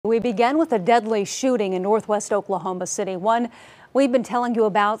We began with a deadly shooting in northwest Oklahoma City, one we've been telling you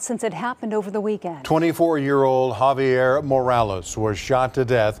about since it happened over the weekend. 24-year-old Javier Morales was shot to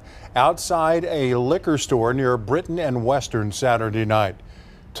death outside a liquor store near Britton and Western Saturday night.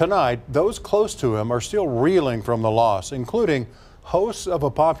 Tonight, those close to him are still reeling from the loss, including hosts of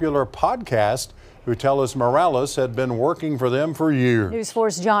a popular podcast who tell us Morales had been working for them for years. News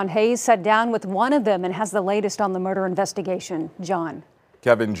 4's John Hayes sat down with one of them and has the latest on the murder investigation. John.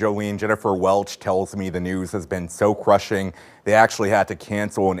 Kevin, Jolene, Jennifer Welch tells me the news has been so crushing, they actually had to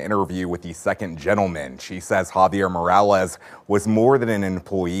cancel an interview with the second gentleman. She says Javier Morales was more than an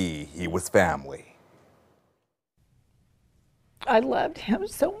employee, he was family. I loved him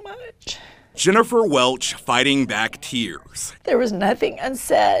so much. Jennifer Welch fighting back tears. There was nothing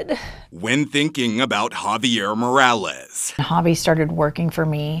unsaid when thinking about Javier Morales. Javi started working for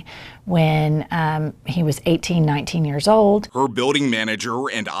me when he was 18, 19 years old. Her building manager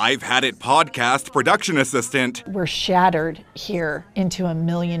and I've Had It podcast production assistant. We're shattered here into a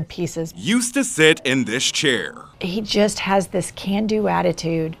million pieces. Used to sit in this chair. He just has this can-do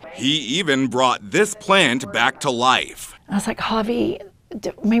attitude. He even brought this plant back to life. I was like, Javi,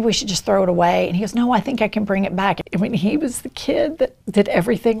 maybe we should just throw it away. And he goes, no, I think I can bring it back. I mean, he was the kid that did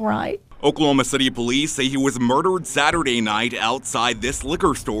everything right. Oklahoma City police say he was murdered Saturday night outside this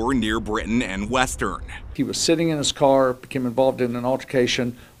liquor store near Britton and Western. He was sitting in his car, became involved in an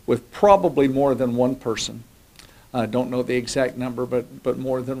altercation with probably more than one person. I don't know the exact number, but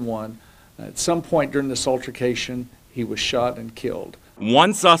more than one. At some point during this altercation, he was shot and killed.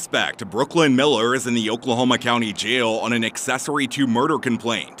 One suspect, Brooklyn Miller, is in the Oklahoma County Jail on an accessory to murder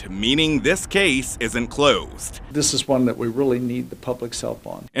complaint, meaning this case isn't closed. This is one that we really need the public's help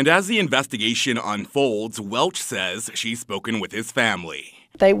on. And as the investigation unfolds, Welch says she's spoken with his family.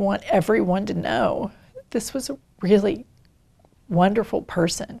 They want everyone to know this was a really wonderful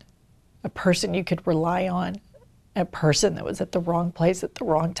person, a person you could rely on, a person that was at the wrong place at the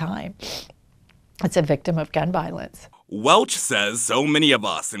wrong time. It's a victim of gun violence. Welch says so many of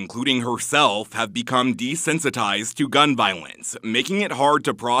us, including herself, have become desensitized to gun violence, making it hard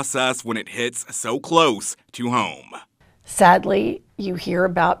to process when it hits so close to home. Sadly, you hear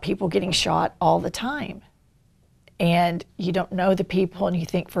about people getting shot all the time, and you don't know the people, and you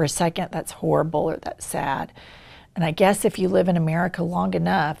think for a second that's horrible or that's sad. And I guess if you live in America long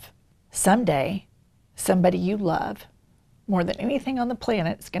enough, someday somebody you love more than anything on the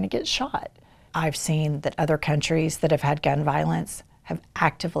planet is going to get shot. I've seen that other countries that have had gun violence have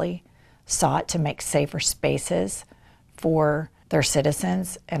actively sought to make safer spaces for their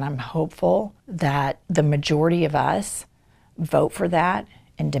citizens, and I'm hopeful that the majority of us vote for that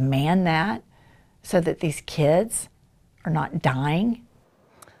and demand that so that these kids are not dying.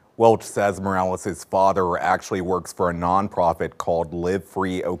 Welch says Morales' father actually works for a nonprofit called Live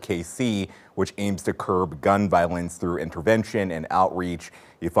Free OKC, which aims to curb gun violence through intervention and outreach.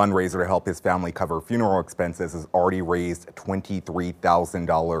 A fundraiser to help his family cover funeral expenses has already raised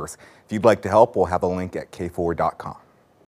 $23,000. If you'd like to help, we'll have a link at k4.com.